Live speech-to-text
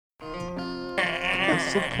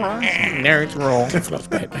Surprise me. Nerds roll. Tiffany's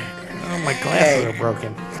Batman. Oh, my glasses are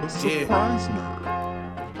broken. Surprise me.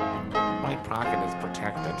 My pocket is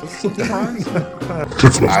protected. Surprise me.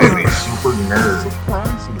 I'm a super nerd.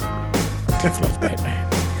 Surprise me. Tiffany's Batman.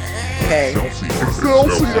 Okay.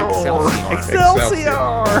 Excelsior!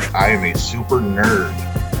 I am a super nerd.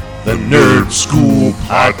 The Nerd School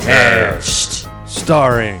Podcast.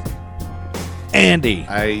 Starring Andy.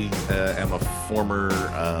 I am a former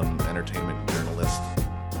entertainment journalist.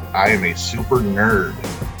 I am a super nerd.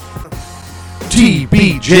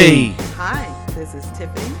 TBJ. Hi, this is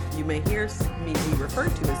Tiffany. You may hear me be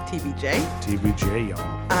referred to as TBJ. TBJ,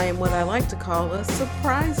 y'all. I am what I like to call a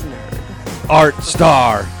surprise nerd. Art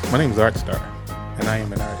Star. My name is Art Star, and I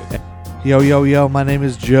am an artist. Yo, my name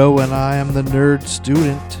is Joe, and I am the nerd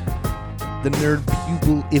student. The nerd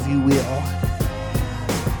pupil, if you will.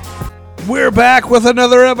 We're back with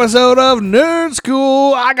another episode of Nerd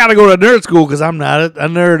School. I gotta go to nerd school because I'm not a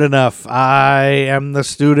nerd enough. I am the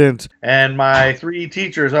student. And my three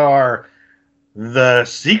teachers are the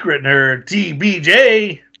secret nerd,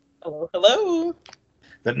 TBJ. Hello, hello.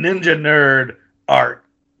 The ninja nerd, Art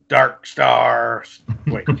Dark Star.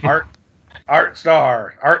 Wait, Art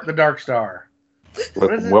Star. Art the Dark Star.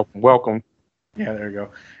 What is it? Welcome. Yeah, there you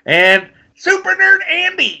go. And super nerd,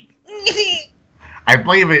 Andy. I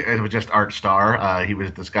believe it was just Art Star. He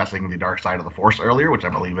was discussing the dark side of the Force earlier, which I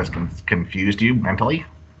believe has confused you mentally.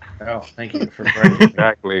 Oh, thank you for correcting.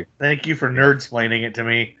 Exactly. Thank you for nerd-splaining it to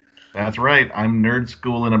me. That's right. I'm nerd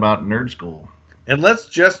schooling about nerd school. And let's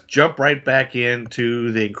just jump right back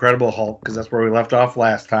into the Incredible Hulk, because that's where we left off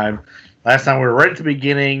last time. Last time we were right at the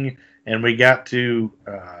beginning, and we got to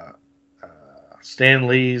Stan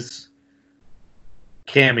Lee's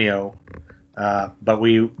cameo, but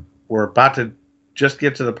we were about to just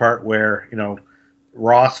get to the part where, you know,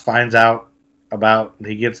 Ross finds out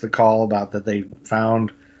he gets the call about that they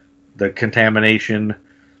found the contamination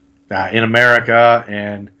in America,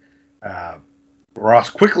 and Ross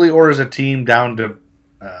quickly orders a team down to,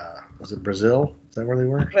 was it Brazil? Is that where they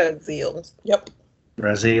were? Brazil. Yep.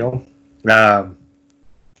 Brazil. And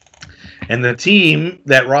the team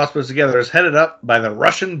that Ross puts together is headed up by the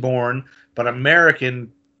Russian-born but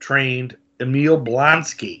American-trained Emil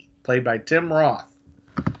Blonsky, played by Tim Roth.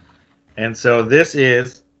 And so this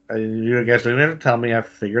is, you guys don't even have to tell me, I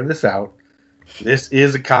figured this out. This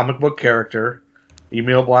is a comic book character.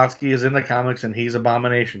 Emil Blonsky is in the comics, and he's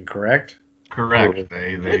Abomination, correct? Correct.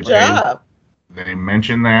 Good job. They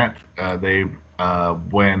mentioned that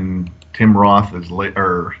when Tim Roth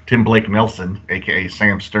or Tim Blake Nelson, aka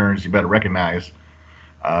Sam Stearns, you better recognize,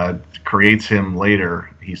 creates him later.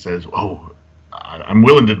 He says, "Oh, I'm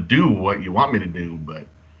willing to do what you want me to do, but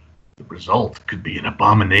the result could be an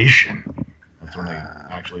abomination." That's when they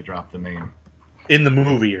actually dropped the name. In the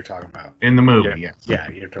movie you're talking about. In the movie, yes. Yeah,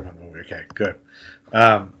 you're talking about the movie. Okay, good.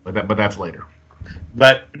 But that's later.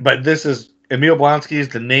 But this is Emil Blonsky is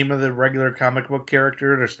the name of the regular comic book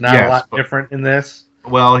character. There's not a lot different in this.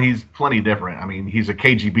 Well, he's plenty different. I mean, he's a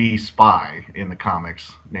KGB spy in the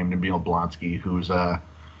comics named Emil Blonsky, who's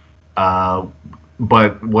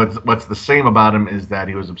but what's the same about him is that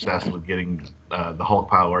he was obsessed with getting the Hulk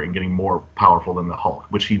power and getting more powerful than the Hulk,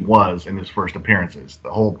 which he was in his first appearances.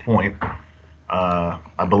 The whole point,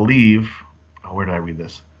 I believe, where did I read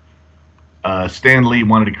this? Stan Lee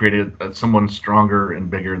wanted to create someone stronger and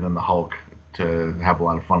bigger than the Hulk to have a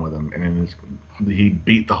lot of fun with him, and he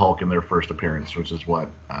beat the Hulk in their first appearance, which is what.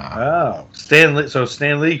 Stan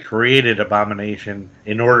Lee created Abomination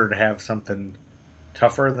in order to have something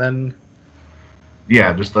tougher than.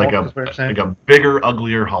 Yeah, just like a bigger,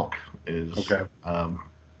 uglier Hulk is. Okay.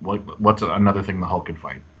 What's another thing the Hulk could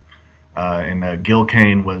fight? And Gil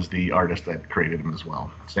Kane was the artist that created him as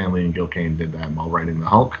well. Stan Lee and Gil Kane did that while writing the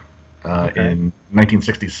Hulk. In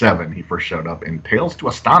 1967, he first showed up in Tales to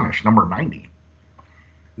Astonish, number 90.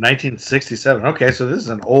 1967. Okay, so this is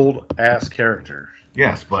an old-ass character.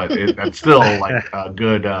 Yes, but that's still like a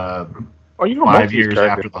good 5 years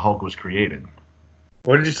after the Hulk was created.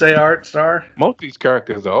 What did you say, Art Star? Most of these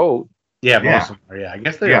characters are old. Yeah, most of them are. Yeah, I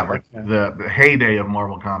guess they are. Like the heyday of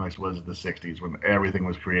Marvel Comics was the 60s when everything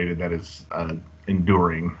was created that is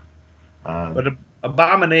enduring. But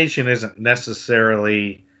Abomination isn't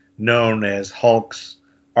necessarily known as Hulk's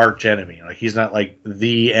arch enemy. Like, he's not like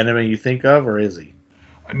the enemy you think of, or is he?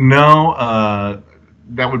 No,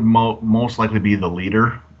 that would most likely be the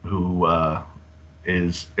leader who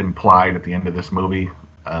is implied at the end of this movie.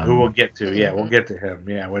 Who we'll get to. Yeah, we'll get to him.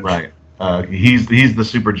 Yeah, right. He's the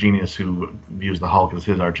super genius who views the Hulk as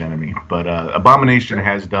his arch enemy. But Abomination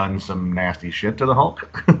has done some nasty shit to the Hulk,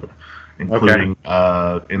 including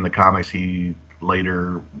in the comics he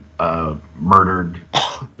later murdered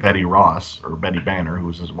Betty Ross, or Betty Banner, who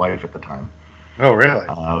was his wife at the time, Oh, really?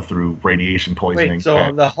 through radiation poisoning. Wait,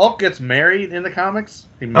 so the Hulk gets married in the comics?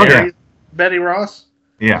 He marries Betty Ross?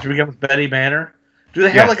 Yeah. She becomes Betty Banner? Do they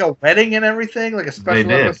have Yes. like a wedding and everything? Like a special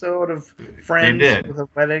did. episode of Friends did. with a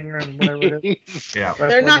wedding or whatever it is? Yeah.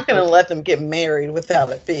 They're not going to let them get married without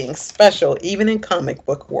it being special, even in comic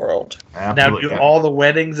book world. Now, Absolutely. do all the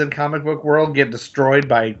weddings in comic book world get destroyed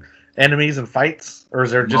by enemies and fights? Or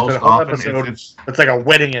is there just Most a whole often episode it's that's like a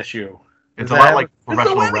wedding issue? it's Is a that lot like it's a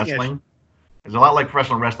professional wedding wrestling. issue. It's a lot like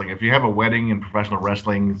professional wrestling. If you have a wedding in professional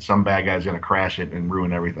wrestling, some bad guy's going to crash it and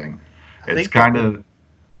ruin everything. It's think kind of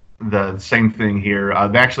the same thing here.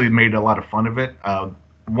 They actually made a lot of fun of it.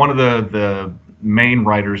 One of the main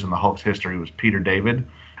writers in the Hulk's history was Peter David,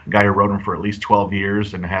 a guy who wrote him for at least 12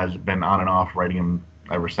 years and has been on and off writing him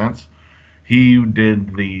ever since. He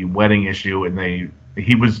did the wedding issue, and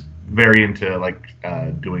he was very into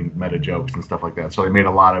doing meta jokes and stuff like that. So they made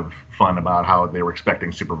a lot of fun about how they were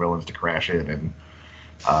expecting supervillains to crash it, and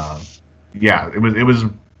it was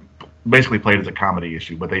basically played as a comedy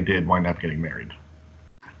issue, but they did wind up getting married.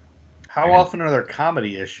 How often are there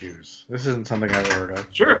comedy issues? This isn't something I've ever heard of.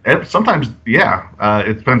 Sure. And sometimes,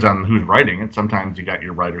 it depends on who's writing it. Sometimes you got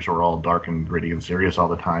your writers who are all dark and gritty and serious all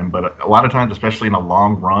the time. But a lot of times, especially in a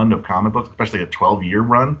long run of comic books, especially a 12-year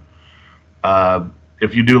run,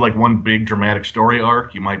 if you do like one big dramatic story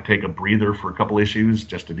arc, you might take a breather for a couple issues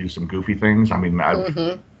just to do some goofy things. I mean,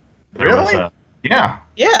 Really? Yeah.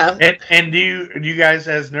 And do you guys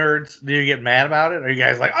as nerds, do you get mad about it? Are you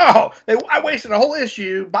guys like, oh, I wasted a whole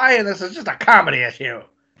issue buying this as just a comedy issue?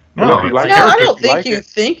 Well, if you like No, I it, don't if you think like you it.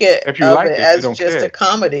 think it If you of like it it, you as don't just care. a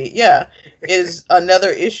comedy. Yeah, is another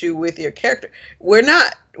issue with your character. We're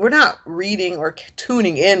not reading or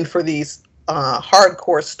tuning in for these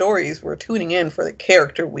hardcore stories. We're tuning in for the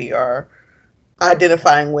character we are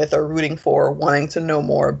identifying with or rooting for, or wanting to know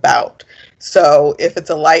more about. So if it's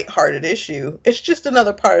a lighthearted issue, it's just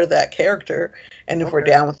another part of that character. And if we're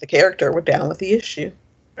down with the character, we're down with the issue.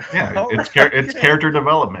 Yeah, it's character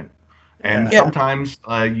development. And Yeah. sometimes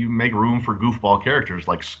you make room for goofball characters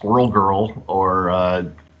like Squirrel Girl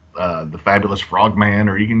or the Fabulous Frogman,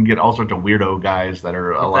 or you can get all sorts of weirdo guys that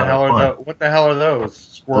are a lot of fun. What the hell are those?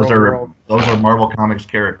 Squirrel Girl Those are Marvel Comics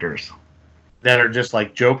characters. that are just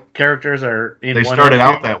like joke characters, or in They one started issue?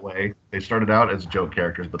 out that way. They started out as joke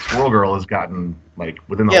characters, but Squirrel Girl has gotten, like,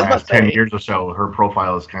 within the Yeah, I was last about to 10 say. years or so, her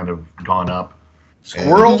profile has kind of gone up.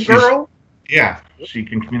 Squirrel And she's- Girl. Yeah, she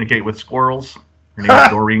can communicate with squirrels. Her name is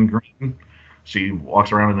Doreen Green. She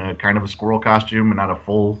walks around in a kind of a squirrel costume, and not a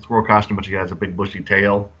full squirrel costume, but she has a big bushy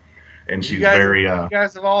tail. And she's You guys, very, you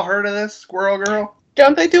guys have all heard of this Squirrel Girl?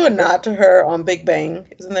 Don't they do a nod to her on Big Bang?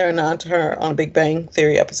 Isn't there a nod to her on a Big Bang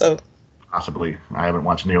Theory episode? possibly, I haven't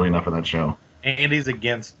watched nearly enough of that show. Andy's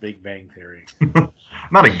against Big Bang Theory. I'm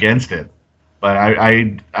not against it, but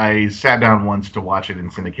I sat down once to watch it in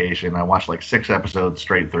syndication. I watched like 6 episodes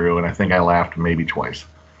straight through, and I think I laughed maybe twice.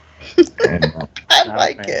 And, I Not a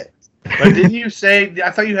like fan. it. But didn't you say? I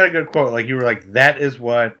thought you had a good quote. Like you were like, "That is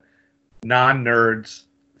what non-nerds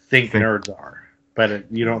think nerds are." But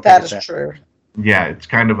you don't. That think is true. yeah, it's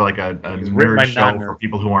kind of like a It's written by nerd show non-nerds. for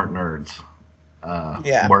people who aren't nerds.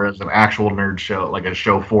 Yeah. Whereas an actual nerd show, like a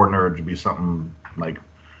show for nerds, would be something like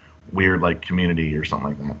weird, like Community or something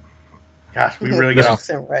like that. Gosh, we really get off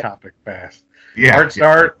the Right. topic fast. Yeah. Art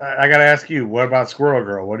Star, I gotta ask you, what about Squirrel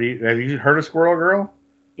Girl? Have you heard of Squirrel Girl?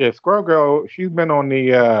 Yeah, Squirrel Girl, she's been on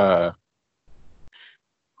the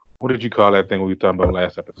what did you call that thing we were talking about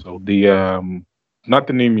last episode? The not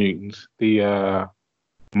the New Mutants, the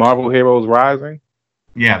Marvel Heroes Rising.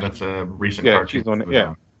 Yeah, that's a recent Yeah, cartoon. she's on it.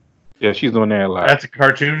 Yeah. Yeah, she's on there like That's a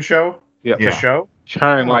cartoon show. yeah, It's a show.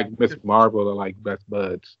 trying like Miss Marvel or like best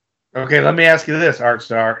buds. Okay, let me ask you this, Art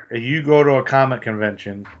Star. If you go to a comic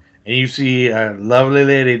convention and you see a lovely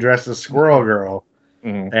lady dressed as Squirrel Girl,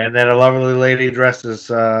 Mhm. and then a lovely lady dressed as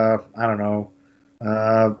I don't know,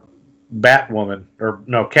 Batwoman or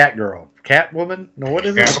no Catgirl, Catwoman? No, what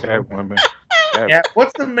is it? Catwoman. Yeah,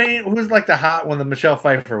 what's the main? Who's like the hot one? The Michelle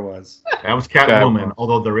Pfeiffer was. That was Catwoman, Catwoman.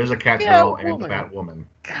 although there is a Catgirl and Catwoman.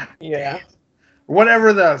 Batwoman. Yeah.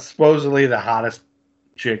 Whatever the supposedly the hottest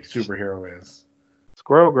chick superhero is.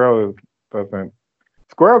 Squirrel Girl doesn't.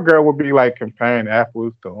 Squirrel Girl would be like comparing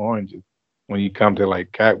apples to oranges when you come to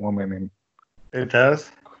like Catwoman and It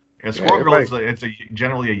does. Yeah, Squirrel Yeah, Girl it's is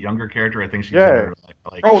generally a younger character. I think she's Yeah.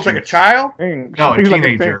 Oh, it's like a child. No, a she's like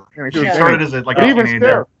teenager. thing- She Yeah. started as a But even teenager.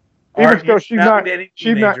 still, even Art, still, you she's should not. be dating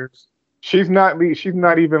She's not. teenagers. She's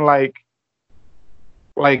not even like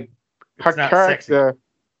her It's not character.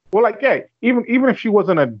 Well, like yeah, even if she was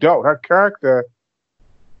an adult, her character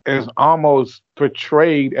is almost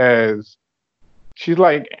portrayed as she's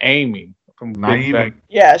like Amy from Naive, Big Bang.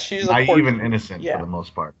 Yeah, she's a naive and innocent Yeah. for the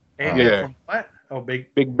most part. Amy Yeah. from what? Oh, Big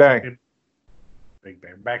Bang. Big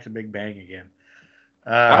Bang. Back to Big Bang again.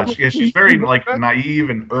 She's very like naive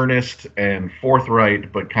and earnest and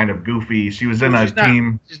forthright, but kind of goofy. She was in a she's not-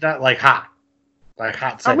 team. She's not like hot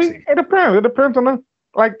sexy. I mean, it depends. It depends on the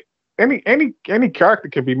like any character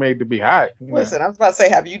can be made to be hot. you know? Listen, I was about to say,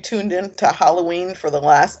 have you tuned into Halloween for the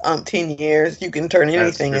last 10 years? You can turn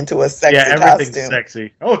anything true. into a sexy Everything's costume.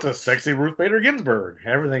 sexy. Oh, it's a sexy Ruth Bader Ginsburg.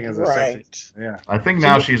 Everything is a Right. sexy. Yeah. I think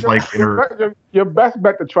now she's like in her. Your best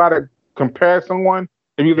bet to try to compare someone,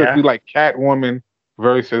 if you just do like Catwoman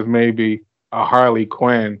versus maybe a Harley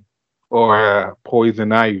Quinn or a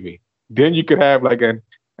Poison Ivy. Then you could have like an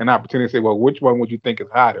opportunity to say, well, which one would you think is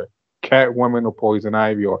hotter, Catwoman or Poison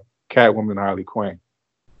Ivy, or Catwoman and Harley Quinn?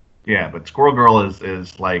 Yeah, but Squirrel Girl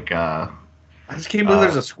is like. I just can't believe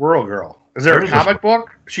there's a Squirrel Girl. Is there a There is comic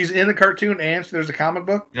book? She's in the cartoon and there's a comic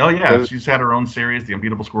book? Oh yeah, she's had her own series, The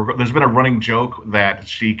Unbeatable Squirrel Girl. There's been a running joke that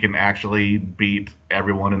she can actually beat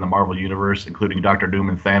everyone in the Marvel universe, including Doctor Doom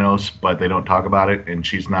and Thanos, but they don't talk about it, and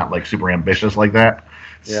she's not like super ambitious like that.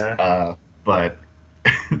 Yeah. But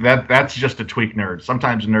that's just to tweak nerds.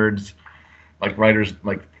 Sometimes nerds, like writers,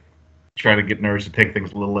 like try to get nerds to take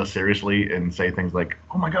things a little less seriously and say things like,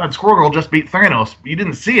 "Oh my God, Squirrel Girl just beat Thanos. You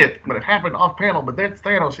didn't see it, but it happened off panel. But that's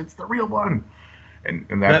Thanos. It's the real one." And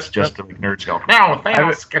that's just to make nerds go, "No,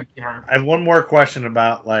 Thanos can be her." I have one more question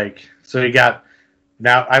about so you got.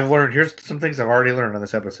 Now I've learned. Here's some things I've already learned on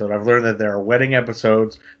this episode. I've learned that there are wedding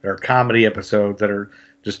episodes, there are comedy episodes that are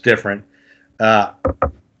just different. Are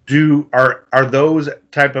those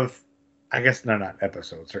type of? I guess they're not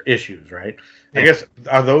episodes; they're issues, right? Yeah. I guess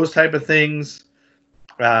are those type of things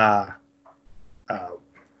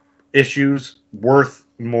issues worth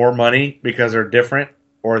more money because they're different,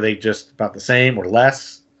 or are they just about the same or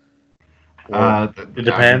less? Or it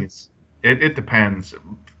depends. It depends.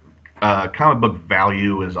 Comic book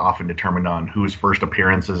value is often determined on whose first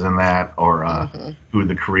appearance is in that, or who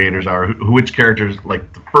the creators are, which characters,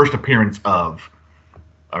 like the first appearance of,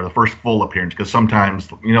 or the first full appearance. Because sometimes,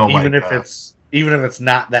 even if it's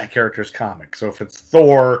not that character's comic. So if it's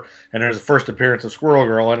Thor and there's a first appearance of Squirrel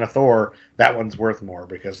Girl and a Thor, that one's worth more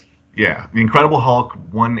because. Yeah, the Incredible Hulk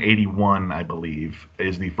 181, I believe,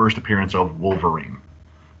 is the first appearance of Wolverine,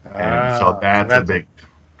 and so that's a big.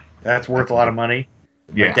 That's worth a lot of money.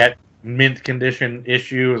 Yeah. Like that mint condition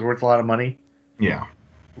issue is worth a lot of money. Yeah.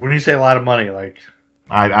 When you say a lot of money, like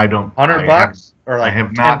I don't. $100 or like I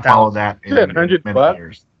have not 10,000? followed that in $100 many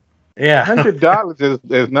years. Yeah,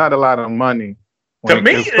 $100 is not a lot of money. to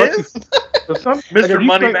me it is. Mr.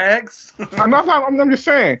 Moneybags. I'm just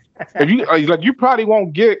saying, if you like, you probably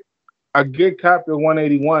won't get a good copy of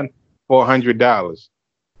 181 for $100.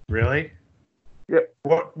 Really? Yeah.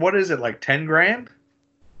 What is it, like 10 grand?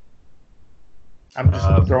 I'm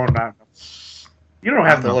just throwing out. You don't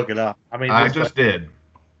have to look it up. I mean, I just did.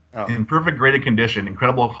 Oh. In perfect graded condition,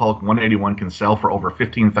 Incredible Hulk 181 can sell for over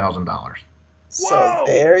 $15,000. So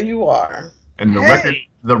there you are. And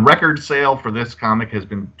the record sale for this comic has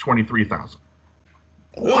been $23,000.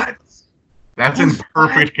 What? That's in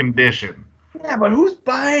perfect condition. Yeah, but who's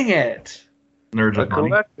buying it? Nerds A with money.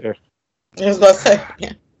 collector. I was about to say,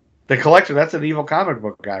 yeah. The collector. That's an evil comic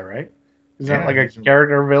book guy, right? Is that Yeah, like a he's-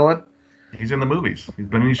 character villain? He's in the movies. He's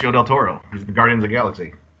Benicio del Toro. He's the Guardians of the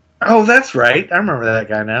Galaxy. Oh, that's right. I remember that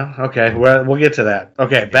guy now. Okay, well, we'll get to that.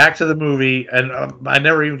 Okay, back to the movie, and I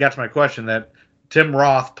never even got to my question that Tim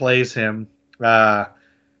Roth plays him, and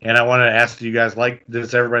I wanted to ask, do you guys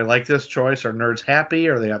does everybody like this choice? Are nerds happy?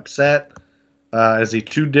 Are they upset? Is he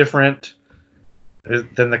too different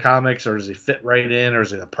than the comics, or does he fit right in, or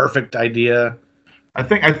is it a perfect idea? I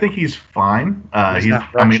think he's fine. He's not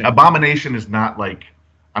I mean, Russian. Abomination is not like.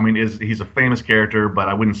 I mean, he's a famous character, but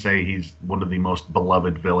I wouldn't say he's one of the most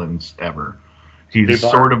beloved villains ever. He's People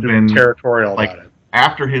sort of aren't been territorial like about it.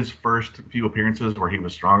 after his first few appearances where he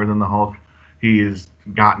was stronger than the Hulk, he has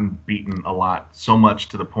gotten beaten a lot, so much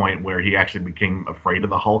to the point where he actually became afraid of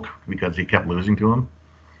the Hulk because he kept losing to him.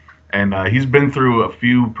 And he's been through a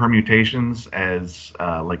few permutations as,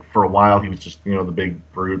 like, for a while he was just, the big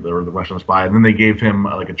brute or the Russian spy. And then they gave him,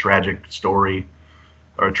 like, a tragic story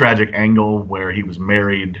or a tragic angle where he was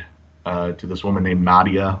married to this woman named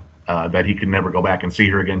Nadia, that he could never go back and see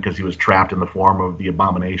her again because he was trapped in the form of the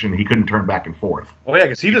Abomination. He couldn't turn back and forth. Oh, yeah,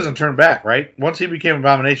 because he doesn't turn back, right? Once he became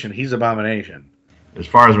Abomination, he's Abomination. As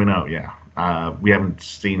far as we know, yeah. We haven't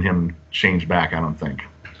seen him change back, I don't think.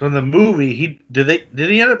 So in the movie, did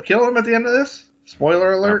he end up killing him at the end of this?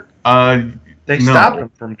 Spoiler alert. They No. stopped him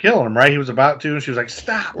from killing him, right? He was about to, and she was like,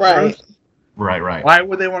 "Stop!" Right. Bruce." Right. Why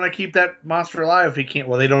would they want to keep that monster alive if he can't?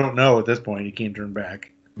 Well, they don't know at this point. He can't turn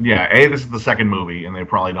back. Yeah, this is the second movie, and they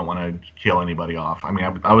probably don't want to kill anybody off. I mean,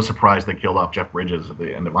 I was surprised they killed off Jeff Bridges at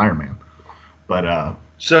the end of Iron Man. But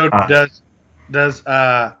so does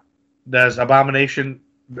Abomination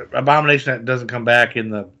that doesn't come back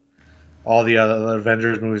in all the other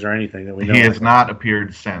Avengers movies or anything that we know? He has not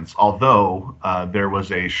appeared since. Although there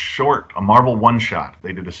was a Marvel one-shot.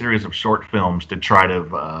 They did a series of short films to try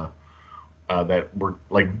to that were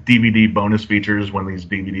like DVD bonus features when these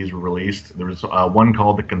DVDs were released. There was one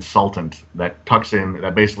called The Consultant that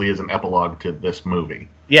basically is an epilogue to this movie.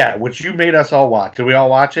 Yeah, which you made us all watch. Did we all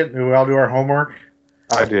watch it? Did we all do our homework?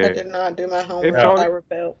 I I did. did not do my homework. totally- I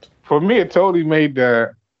rebelled. For me, it totally made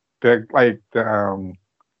the I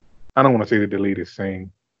don't want to say the deleted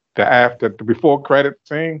scene, the before credit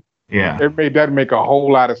scene. Yeah. It made that make a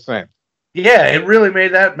whole lot of sense. Yeah, it really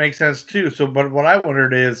made that make sense too. So, but what I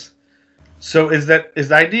wondered is the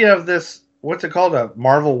idea of this, what's it called, a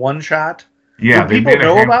Marvel one shot? Yeah. Do people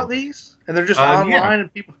know about these? And they're just online yeah.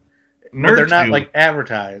 and people. Nerds They're not do. like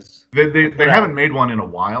advertised. They haven't made one in a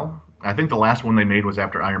while. I think the last one they made was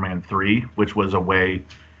after Iron Man 3, which was a way,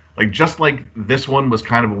 just like this one was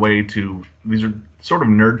kind of a way to, these are sort of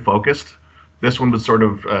nerd focused. This one was sort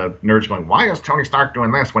of nerds going, why is Tony Stark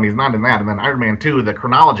doing this when he's not in that? And then Iron Man 2, the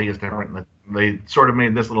chronology is different. And they sort of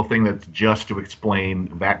made this little thing that's just to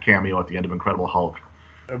explain that cameo at the end of Incredible Hulk.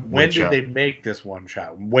 When did they make this one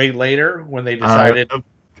shot? Way later when they decided,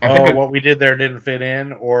 I think what we did there didn't fit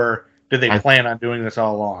in? Or did they plan on doing this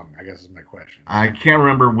all along? I guess is my question. I can't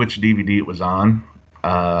remember which DVD it was on.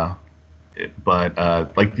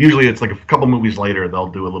 But usually it's like a couple movies later,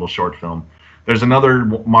 they'll do a little short film. There's another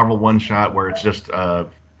Marvel one shot where it's just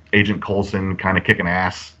Agent Coulson kind of kicking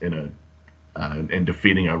ass in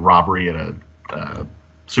defeating a robbery at a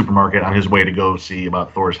supermarket on his way to go see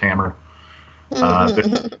about Thor's hammer.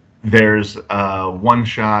 There's one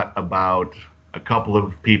shot about a couple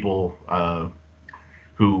of people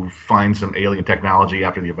who find some alien technology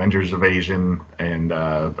after the Avengers invasion and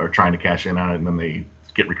are trying to cash in on it, and then they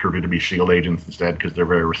get recruited to be S.H.I.E.L.D. agents instead because they're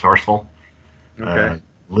very resourceful. Okay.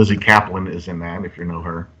 Lizzie Kaplan is in that, if you know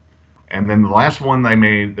her. And then the last one they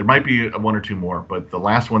made, there might be one or two more, but the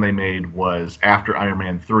last one they made was after Iron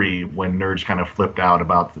Man 3, when nerds kind of flipped out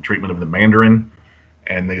about the treatment of the Mandarin,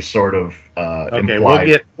 and they sort of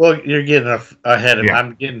implied... You're getting ahead of Yeah.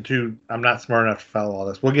 I'm not smart enough to follow all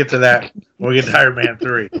this. We'll get to that when we get to Iron Man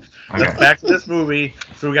 3. Let's back to this movie.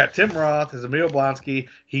 So we got Tim Roth as Emil Blonsky.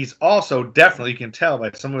 He's also definitely, you can tell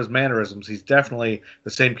by some of his mannerisms, he's definitely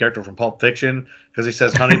the same character from Pulp Fiction, because he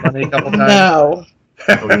says honey bunny a couple times. No.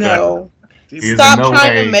 No. He is Stop in no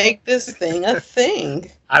trying way- to make this thing a thing.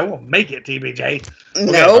 I will make it, TBJ.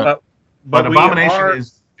 No. But we Abomination are-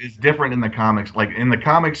 is different in the comics. Like in the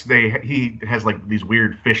comics, he has like these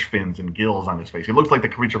weird fish fins and gills on his face. He looks like the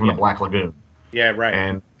creature from the Black Lagoon. Yeah, right.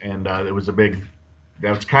 And it was that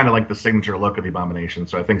was kind of like the signature look of the Abomination.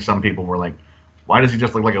 So I think some people were like, why does he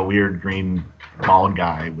just look like a weird green bald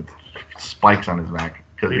guy with spikes on his back?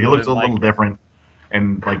 Because he People looks a didn't little like different,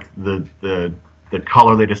 and like the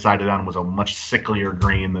color they decided on was a much sicklier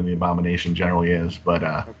green than the Abomination generally is. But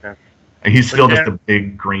Okay. he's still But just a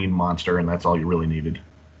big green monster, and that's all you really needed.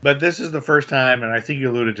 But this is the first time, and I think you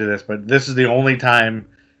alluded to this, but this is the only time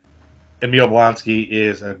Emil Blonsky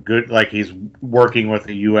is he's working with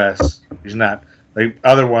the U.S. He's not, like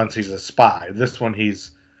other ones, he's a spy. This one,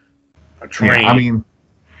 he's a trained. Yeah, I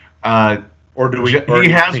mean, or do we? he or do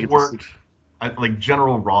you has think it's- worked. Like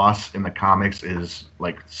General Ross in the comics is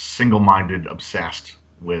like single-minded, obsessed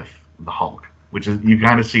with the Hulk, which is you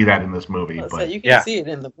kind of see that in this movie. So But you can see it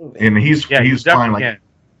in the movie. and he's fine. definitely Like can.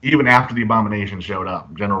 even after the Abomination showed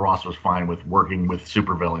up, General Ross was fine with working with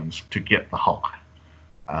supervillains to get the Hulk.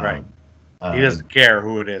 Right. He doesn't care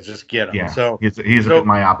who it is, just get him. Yeah. So he's a so- bit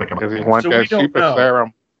myopic about Because he that. wants So we that don't super know.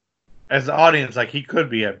 serum. as the audience, like he could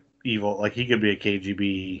be a evil, like he could be a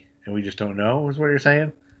KGB, and we just don't know. Is what you're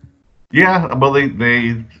saying? Yeah, well,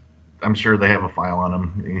 they I'm sure they have a file on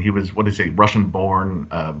him. He was, what did he say, Russian-born,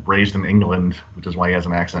 raised in England, which is why he has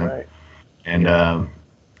an accent. Right.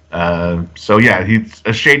 And so, yeah, he's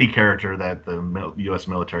a shady character that the U.S.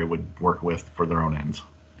 military would work with for their own ends.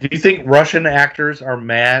 Do you think Russian actors are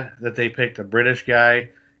mad that they picked a British guy,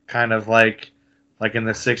 kind of like in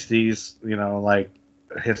the '60s? You know, like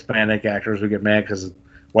Hispanic actors would get mad because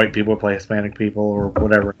white people play Hispanic people or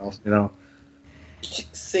whatever else. You know,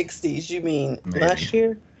 60s, you mean Maybe. last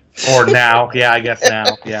year? or now? Yeah, I guess now.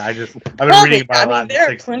 Yeah, I've been reading about a lot. there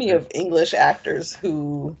in are the 60s. plenty of English actors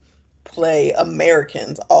who play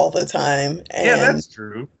Americans all the time, and Yeah, that's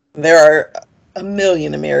true. there are a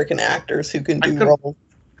million American actors who can do roles.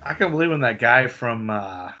 I can't believe when that guy from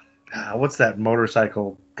what's that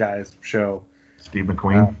motorcycle guy's show? Steve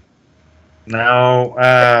McQueen, No,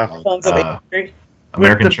 Sons of uh, Anarchy.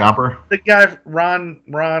 American the- Chopper. the guy Ron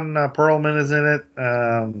Perlman is in it.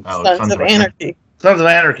 Sons of Anarchy. Sons of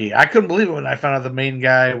Anarchy. I couldn't believe it when I found out the main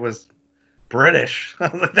guy was British. I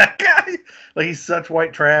was like, that guy, like he's such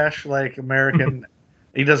white trash, like American.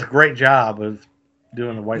 He does a great job of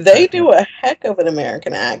doing the white. They trash. do a heck of an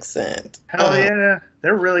American accent. Hell yeah,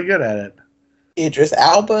 they're really good at it. Idris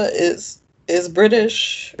Alba is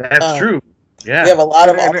British. That's true. Yeah, We have a lot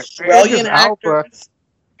of And Australian Idris Alba,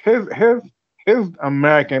 actors. his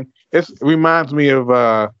American. It reminds me of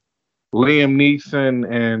Liam Neeson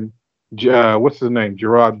and what's his name,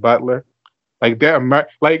 Gerard Butler. Like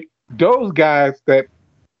like those guys that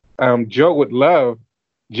Joe would love,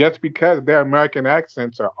 just because their American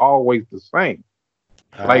accents are always the same.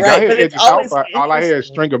 Like Right, I hear but it's Idris always Alba, all I hear is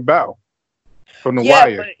interesting. Stringer Bell from The Yeah,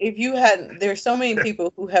 Wire. but if you had, there's so many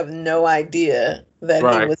people who have no idea that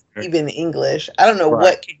Right. he was even English. I don't know Right.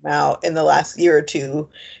 what came out in the last year or two,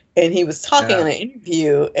 and he was talking Yeah. in an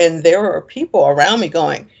interview, and there were people around me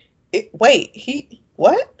going, "Wait, he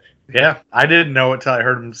what?" yeah. I didn't know it till I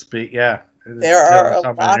heard him speak. Yeah, There are a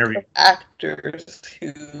Some lot interview. of actors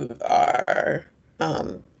who are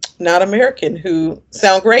not American who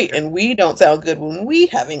sound great, and we don't sound good when we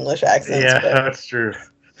have English accents. Yeah, but that's true.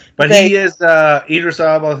 But They- he is Idris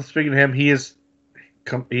Elba. Speaking of him, he is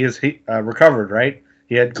recovered, right?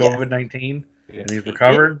 He had Yeah. COVID-19, and he's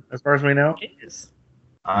recovered, as far as we know. it is.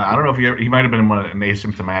 I don't know if he might have been an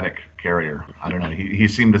asymptomatic carrier. I don't know. He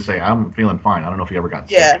seemed to say, "I'm feeling fine." I don't know if he ever got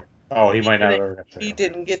sick. Yeah, Oh, he might not have He ever got sick. he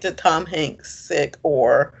didn't get to Tom Hanks sick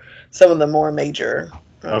or some of the more major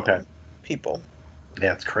Okay. people.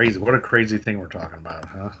 Yeah, it's crazy. What a crazy thing we're talking about,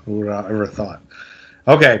 huh? Who would have ever thought?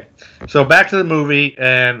 Okay, so back to the movie,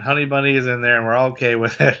 and Honey Bunny is in there, and we're all okay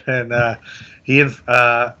with it. And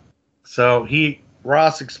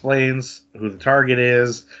Ross explains who the target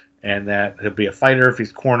is, and that he'll be a fighter if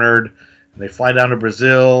he's cornered. They fly down to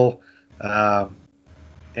Brazil,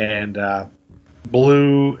 and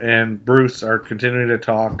Blue and Bruce are continuing to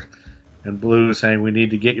talk, and Blue is saying, "We need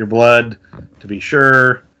to get your blood to be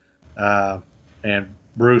sure." And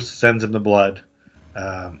Bruce sends him the blood.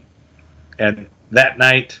 And that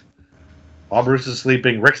night, while Bruce is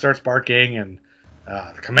sleeping, Rick starts barking, and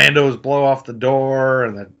the commandos blow off the door,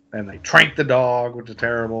 and they trank the dog, which is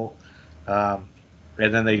terrible.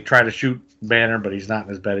 And then they try to shoot Banner, but he's not in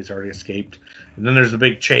his bed. He's already escaped. And then there's a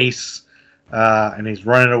big chase, and he's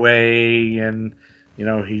running away, and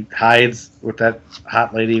he hides with that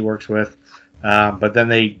hot lady he works with. But then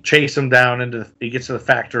they chase him down he gets to the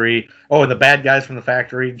factory. Oh, and the bad guys from the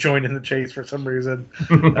factory join in the chase for some reason.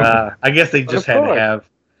 I guess they just had to have,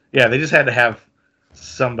 they just had to have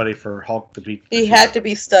somebody for Hulk to beat. He had to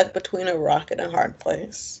be stuck between a rock and a hard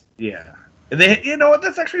place. Yeah. And they, what?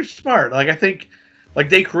 That's actually smart. Like, I think,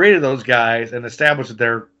 they created those guys and established that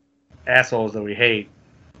they're assholes that we hate.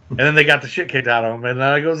 And then they got the shit kicked out of them. And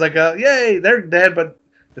it goes like, yay, they're dead, but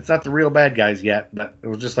it's not the real bad guys yet. But it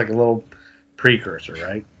was just like a little precursor,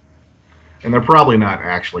 right? And they're probably not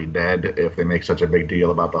actually dead if they make such a big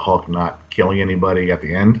deal about the Hulk not killing anybody at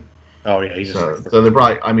the end. Oh, yeah. He just So they're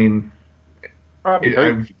probably, I mean, Probably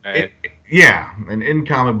yeah, and in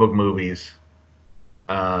comic book movies,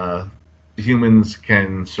 humans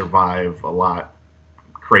can survive a lot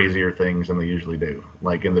crazier things than they usually do.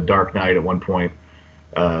 Like in The Dark Knight, at one point,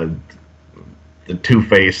 the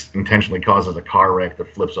Two-Face intentionally causes a car wreck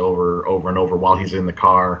that flips over and over while he's in the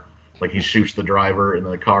car. Like he shoots the driver, and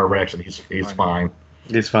then the car wrecks, and he's fine.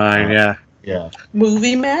 It's fine, yeah. Yeah,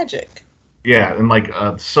 Movie magic. yeah,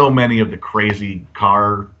 and so many of the crazy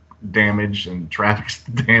car damage and traffic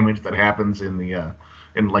damage that happens in the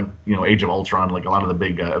Age of Ultron, like a lot of the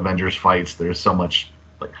big Avengers fights. There's so much,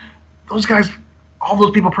 like those guys, all those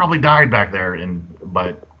people probably died back there,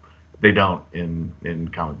 but they don't in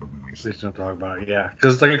comic book movies. Please don't talk about it, yeah.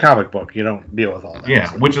 Because it's like a comic book. You don't deal with all that.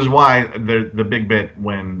 Yeah, which is why the big bit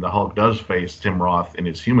when the Hulk does face Tim Roth in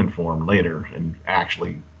his human form later and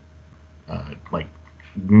actually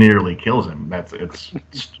nearly kills him. It's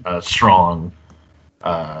a strong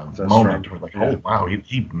moment. strong, Where like, yeah. oh wow,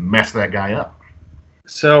 he messed that guy up.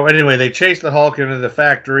 So anyway, they chase the Hulk into the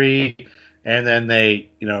factory, and then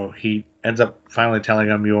he ends up finally telling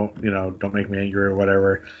him, "You won't, don't make me angry or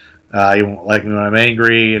whatever. You won't like me when I'm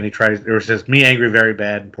angry." And it says "me angry very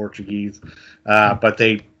bad" in Portuguese. But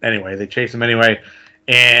they chase him anyway,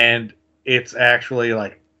 and it's actually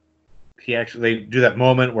they do that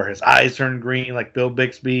moment where his eyes turn green like Bill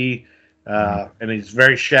Bixby, and he's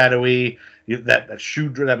very shadowy.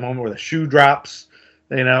 That moment where the shoe drops,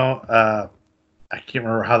 I can't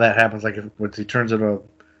remember how that happens. Like once he turns into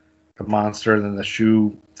a monster, and then the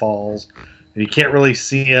shoe falls, and you can't really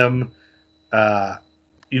see him.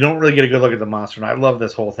 You don't really get a good look at the monster. And I love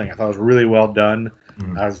this whole thing. I thought it was really well done.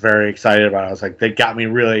 I was very excited about it. I was like, they got me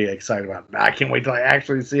really excited about it. I can't wait till I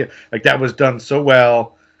actually see it. Like, that was done so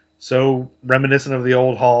well, so reminiscent of the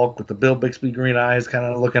old Hulk with the Bill Bixby green eyes kind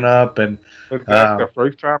of looking up. And Is that the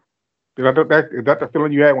first time? Is that the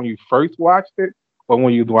feeling you had when you first watched it, or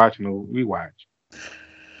when you was watching the rewatch?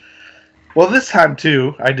 well, this time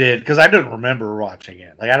too, I did, because I didn't remember watching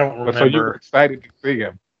it. Like, I don't remember. So you were excited to see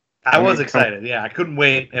him. I was excited. Yeah, I couldn't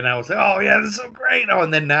wait, and I was like, "Oh yeah, this is so great!" Oh,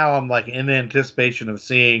 and then now I'm like in anticipation of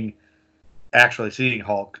actually seeing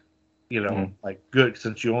Hulk. You know, like good,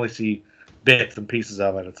 since you only see bits and pieces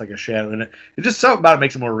of it. It's like a shadow, and it just something about it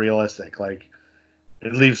makes it more realistic. Like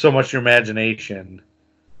it leaves so much to your imagination.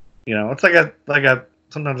 You know, it's like a.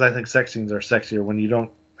 Sometimes I think sex scenes are sexier when you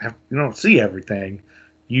don't see everything.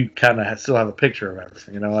 You kind of still have a picture of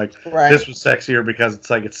everything. You know, like this was sexier because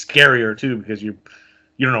it's like it's scarier too because you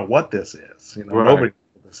don't know what this is. You know, nobody knows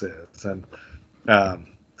what this is, and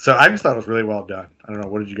so I just thought it was really well done. I don't know.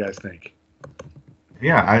 What did you guys think?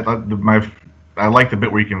 Yeah, I like the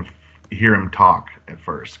bit where you can hear him talk at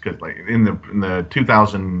first, because like in the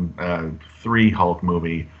 2003 Hulk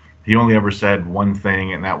movie, he only ever said one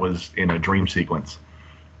thing, and that was in a dream sequence.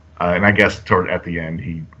 And I guess at the end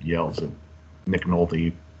he yells at Nick Nolte,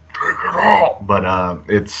 "Take it all!" But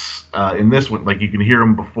it's in this one, like you can hear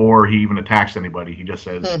him before he even attacks anybody. He just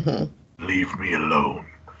says, "Leave me alone."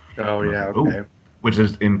 Oh yeah, okay. Ooh. Which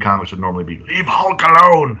is in comics would normally be "Leave Hulk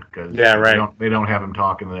alone," because they don't have him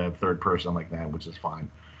talk in the third person like that, which is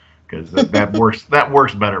fine because that works. That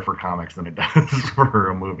works better for comics than it does for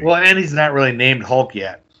a movie. Well, and he's not really named Hulk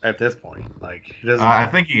yet at this point. Like he doesn't. I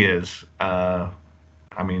think he is.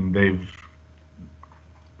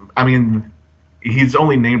 He's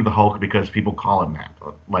only named the Hulk because people call him that.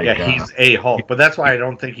 Like, yeah, he's a Hulk, but that's why I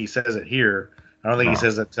don't think he says it here. I don't think he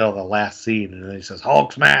says it till the last scene, and then he says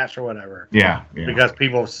Hulk smash or whatever. Yeah. Because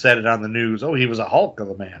people have said it on the news. Oh, he was a Hulk of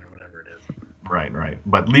a man or whatever it is. Right.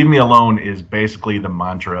 But "Leave me alone" is basically the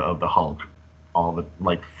mantra of the Hulk.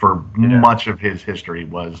 Much of his history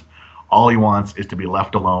was all he wants is to be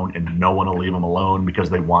left alone, and no one will leave him alone because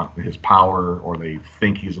they want his power, or they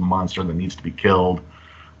think he's a monster that needs to be killed,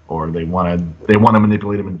 or they want to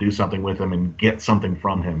manipulate him and do something with him and get something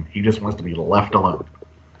from him. He just wants to be left alone.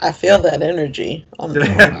 I feel that energy on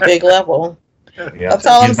a big level. Yeah. That's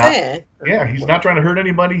all I'm saying. Yeah, he's not trying to hurt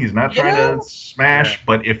anybody. He's not trying to smash,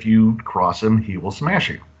 but if you cross him, he will smash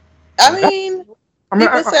you. I mean,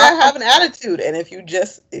 people say I have an attitude, and if you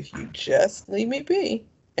just leave me be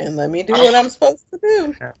and let me do what I'm supposed to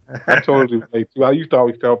do. I told you, like, I used to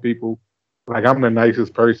always tell people, like, I'm the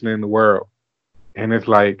nicest person in the world, and it's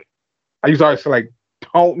like, I used to always say, like,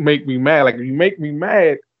 don't make me mad. Like, if you make me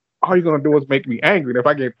mad, all you're gonna do is make me angry. And if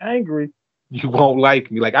I get angry, you won't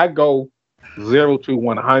like me. Like, I go 0 to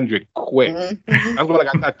 100 quick. That's why, like,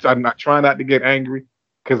 I'm not trying not to get angry,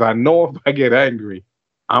 because I know if I get angry,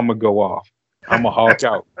 I'm gonna go off. I'm gonna Hulk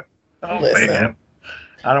out. Listen,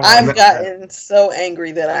 I've gotten so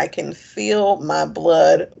angry that I can feel my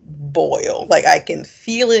blood boil. Like, I can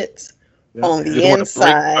feel it on the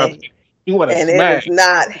inside, and it is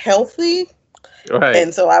not healthy. Right.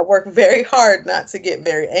 And so I work very hard not to get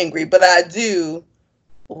very angry, but I do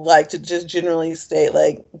like to just generally stay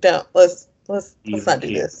like, let's not do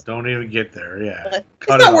this. Don't even get there. Yeah, it's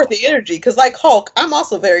not worth the energy, because like Hulk, I'm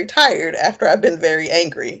also very tired after I've been very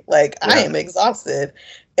angry. Like, I am exhausted,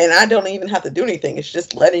 and I don't even have to do anything. It's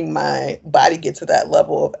just letting my body get to that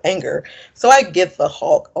level of anger. So I get the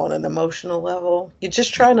Hulk on an emotional level. You're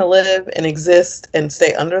just trying to live and exist and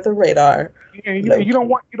stay under the radar. Yeah, you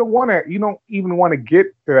don't even want to get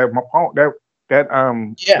to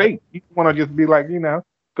that state. You want to just be like,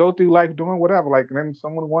 go through life doing whatever. Like, and then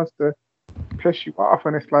someone wants to piss you off,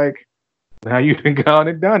 and it's like, now you done gone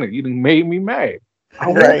and done it. You done made me mad.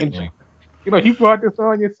 You brought this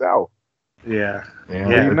on yourself. Yeah.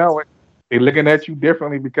 You know it. They're looking at you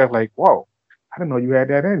differently because, like, whoa, I didn't know you had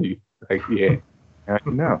that in you. Like, yeah,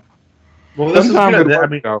 you know. Well, this sometimes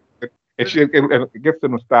is good. It gets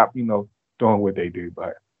them to stop, doing what they do.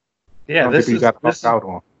 But I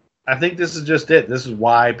think this is just it. This is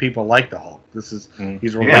why people like the Hulk. He's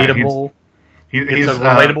relatable. He's a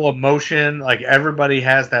relatable emotion. Like, everybody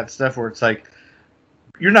has that stuff where it's like,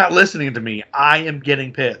 you're not listening to me. I am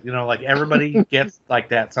getting pissed. Like, everybody gets like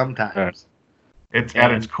that sometimes. It's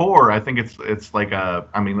at its core. I think it's like a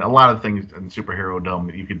lot of things in superhero dome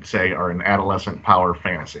that you could say are an adolescent power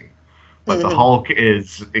fantasy, but the Hulk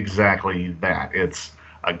is exactly that. It's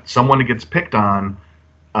someone that gets picked on,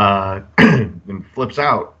 and flips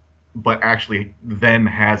out, but actually then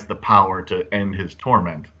has the power to end his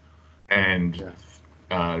torment and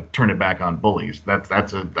turn it back on bullies. I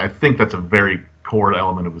think that's a very core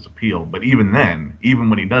element of his appeal. But even then, even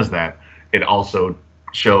when he does that, it also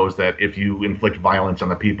shows that if you inflict violence on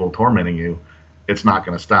the people tormenting you, it's not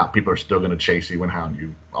going to stop. People are still going to chase you and hound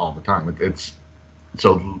you all the time.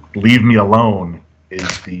 So leave me alone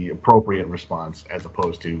is the appropriate response as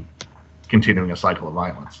opposed to continuing a cycle of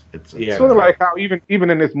violence. It's sort of like how even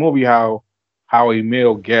in this movie how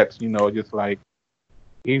Emil gets, just like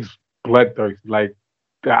he's bloodthirsty. Like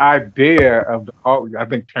the idea of the Hulk, I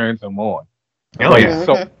think turns him on. Oh, yeah.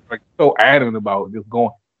 So adamant about just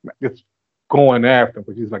going after him,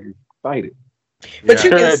 but he's like excited. But you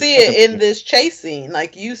can see it in this chase scene.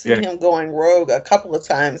 Like you see him going rogue a couple of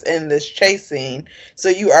times in this chase scene. So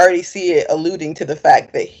you already see it alluding to the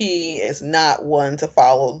fact that he is not one to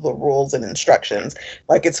follow the rules and instructions.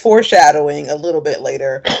 Like it's foreshadowing a little bit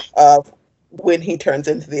later of when he turns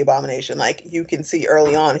into the Abomination. Like you can see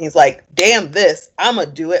early on, he's like, damn this, I'm going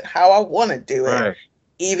to do it how I want to do it. Right.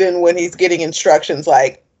 Even when he's getting instructions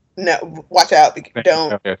like, no, watch out,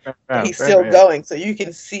 don't. He's still going, so you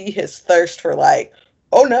can see his thirst for like,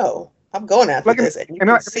 oh no, I'm going after this, and you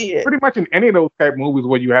can see it. Pretty much in any of those type movies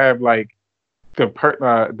where you have like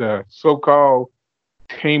the so-called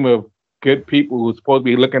team of good people who's supposed to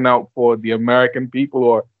be looking out for the American people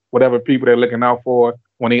or whatever people they're looking out for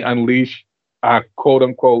when they unleash a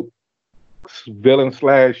quote-unquote villain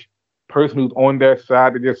 / person who's on their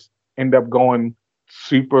side to just end up going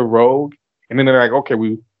super rogue, and then they're like, okay,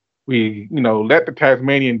 we let the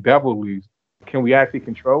Tasmanian devil loose. Can we actually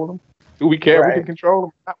control them? Do we care if we can control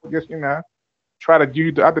them? Not just, try to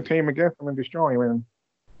use the other team against them and destroy them.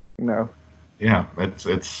 And, Yeah, it's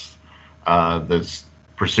this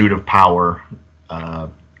pursuit of power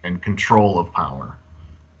and control of power,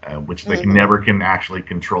 which they never can actually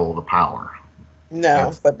control the power.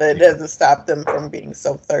 No, but that doesn't stop them from being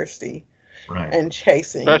so thirsty and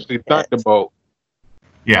chasing. Especially Thunderbolt.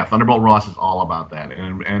 Yeah, Thunderbolt Ross is all about that.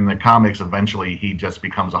 And in the comics, eventually he just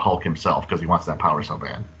becomes a Hulk himself because he wants that power so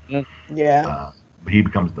bad. Yeah. He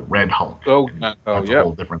becomes the Red Hulk. That's a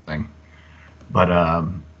whole different thing. But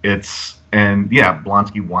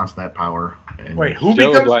Blonsky wants that power. And wait, who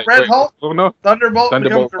becomes Red Hulk? Thunderbolt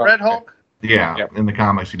becomes the Red Hulk? Yeah, in the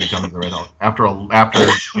comics he becomes the Red Hulk. After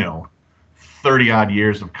 30-odd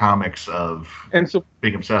years of comics of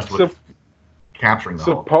being obsessed with capturing the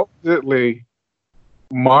Hulk. Supposedly,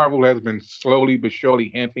 Marvel has been slowly but surely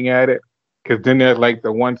hinting at it, because then there's like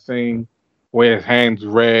the one scene where his hand's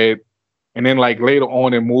red, and then like later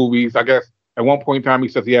on in movies, I guess at one point in time he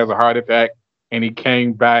says he has a heart attack, and he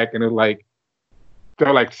came back, and it's like there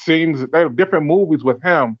are like scenes, there are different movies with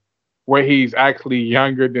him where he's actually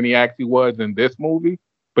younger than he actually was in this movie,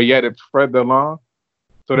 but yet it's further along.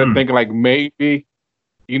 So they're thinking like maybe,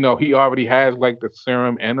 he already has like the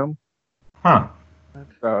serum in him. Huh.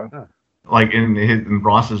 Like in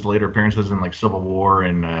Ross's later appearances in like Civil War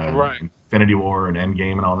and Infinity War and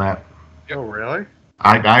Endgame and all that. Oh, really?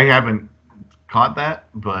 I haven't caught that,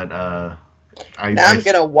 but I'm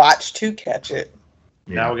gonna watch to catch it.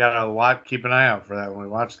 Yeah. Now we gotta keep an eye out for that when we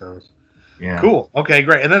watch those. Yeah. Cool. Okay,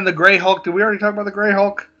 great. And then the Gray Hulk. Did we already talk about the Gray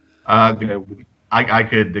Hulk? I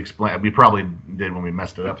could explain. We probably did when we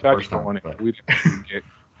messed it up the first time.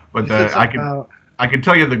 I can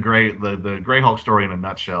tell you the Gray Hulk story in a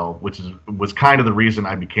nutshell, which was kind of the reason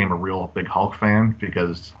I became a real big Hulk fan,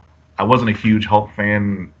 because I wasn't a huge Hulk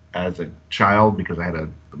fan as a child because I had a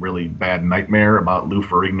really bad nightmare about Lou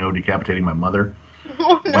Ferrigno decapitating my mother.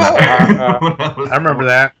 Oh, no. I remember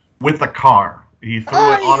that. With a car. He threw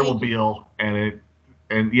an automobile and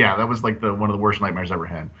that was like one of the worst nightmares I ever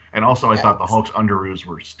had. And also I thought the Hulk's underoos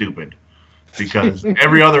were stupid. Because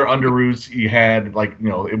every other underoos he had, like,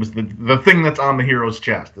 it was the thing that's on the hero's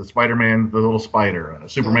chest. The Spider-Man, the little spider.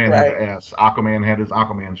 Superman had the S. Aquaman had his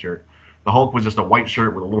Aquaman shirt. The Hulk was just a white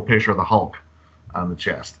shirt with a little picture of the Hulk on the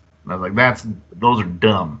chest. And I was like, those are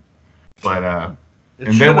dumb. But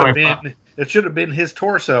it should have been his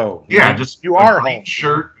torso. Yeah, just you are a Hulk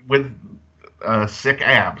shirt with sick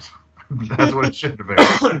abs. That's what it should have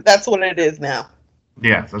been. That's what it is now.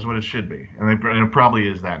 Yes, that's what it should be, and it probably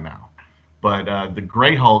is that now. But the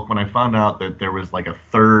Gray Hulk, when I found out that there was like a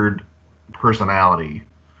third personality,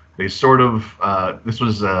 they sort of this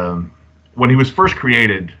was when he was first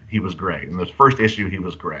created, he was gray. In the first issue, he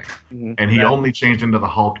was gray, and he only changed into the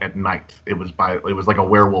Hulk at night. It was like a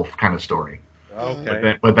werewolf kind of story.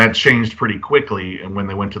 Okay. But that changed pretty quickly, and when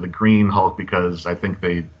they went to the Green Hulk, because I think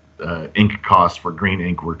ink costs for green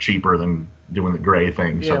ink were cheaper than doing the gray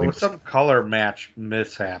thing. Yeah, so it was some color match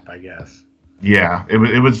mishap, I guess. Yeah, it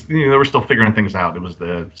was they were still figuring things out. It was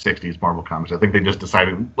the '60s Marvel Comics. I think they just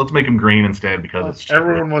decided let's make him green instead because it's cheaper.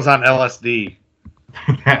 Everyone was on LSD.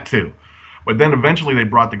 That too. But then eventually they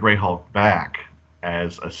brought the Grey Hulk back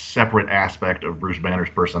as a separate aspect of Bruce Banner's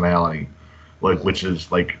personality, which is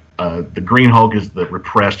the Green Hulk is the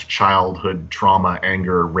repressed childhood trauma,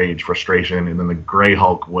 anger, rage, frustration, and then the Grey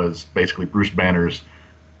Hulk was basically Bruce Banner's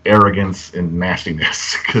arrogance and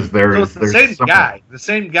nastiness because there's the same guy. The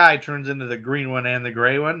same guy turns into the green one and the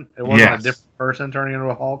gray one. It wasn't a different person turning into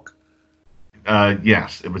a Hulk.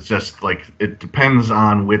 Yes, it was just it depends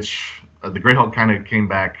on which. The Grey Hulk kind of came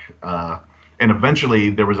back, and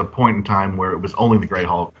eventually there was a point in time where it was only the Grey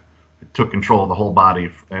Hulk that took control of the whole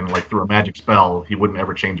body, and through a magic spell, he wouldn't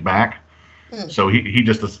ever change back. So he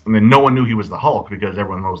just, and then no one knew he was the Hulk because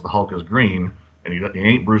everyone knows the Hulk is green. And he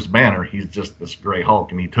ain't Bruce Banner. He's just this Grey Hulk,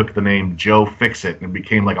 and he took the name Joe Fixit and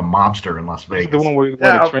became like a mobster in Las Vegas. The one where he's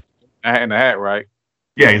wearing the hat, right?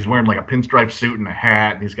 Yeah, he's wearing a pinstripe suit and a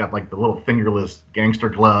hat, and he's got the little fingerless gangster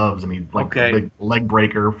gloves, and he's a big leg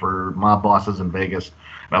breaker for mob bosses in Vegas.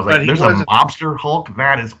 And I was like, "There's a mobster Hulk?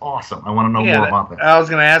 That is awesome! I want to know more about that." I was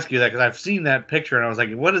going to ask you that because I've seen that picture, and I was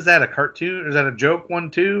like, "What is that? A cartoon? Is that a joke one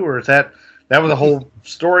too, or is that was a whole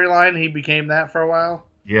storyline? He became that for a while."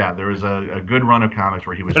 Yeah, there was a good run of comics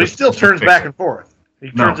where he was. But he still turns back and forth.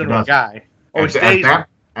 He turns into a guy. Oh, he stays.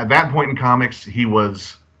 At that point in comics, he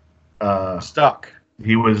was stuck.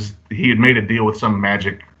 He had made a deal with some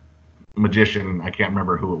magic magician. I can't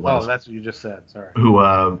remember who it was. Oh, that's what you just said. Sorry. Who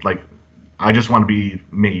I just want to be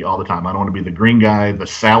me all the time. I don't want to be the green guy, the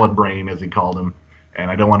salad brain as he called him,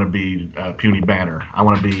 and I don't want to be puny Banner. I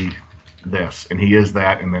want to be this, and he is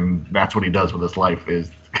that. And then that's what he does with his life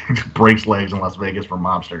is. Breaks legs in Las Vegas for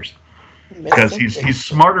mobsters because he's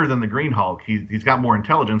smarter than the Green Hulk. He's got more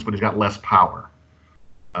intelligence, but he's got less power.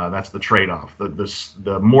 That's the trade-off.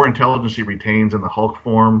 The more intelligence he retains in the Hulk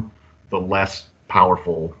form, the less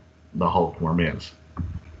powerful the Hulk form is.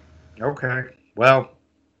 Okay, well,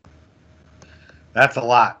 that's a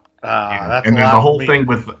lot. That's and a there's lot a whole thing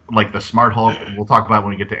with the Smart Hulk. We'll talk about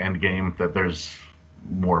when we get to Endgame. That there's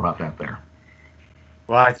more about that there.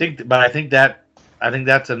 Well, I think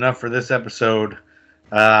that's enough for this episode.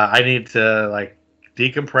 I need to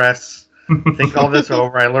decompress, think all this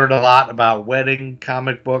over. I learned a lot about wedding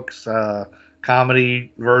comic books,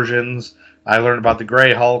 comedy versions. I learned about the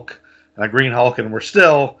Grey Hulk, Green Hulk, and we're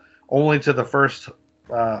still only to the first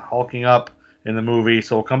hulking up in the movie.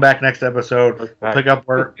 So we'll come back next episode, pick up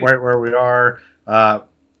right where we are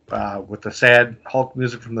with the sad Hulk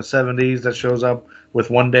music from the 70s that shows up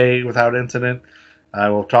with One Day Without Incident.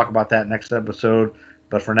 We'll talk about that next episode.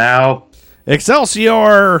 But for now,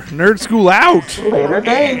 Excelsior! Nerd School out! Later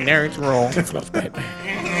days. Nerds roll. Tiff loves Batman.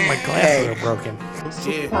 My glasses are broken.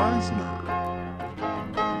 Surprise me.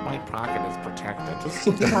 My pocket is protected.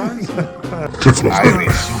 Surprise me. I am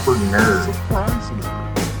a super nerd. Surprise me.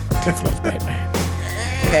 Tiff loves Batman.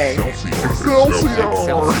 Okay.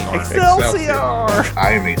 Excelsior!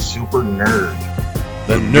 I am a super nerd.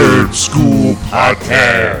 The Nerd School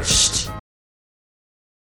Podcast.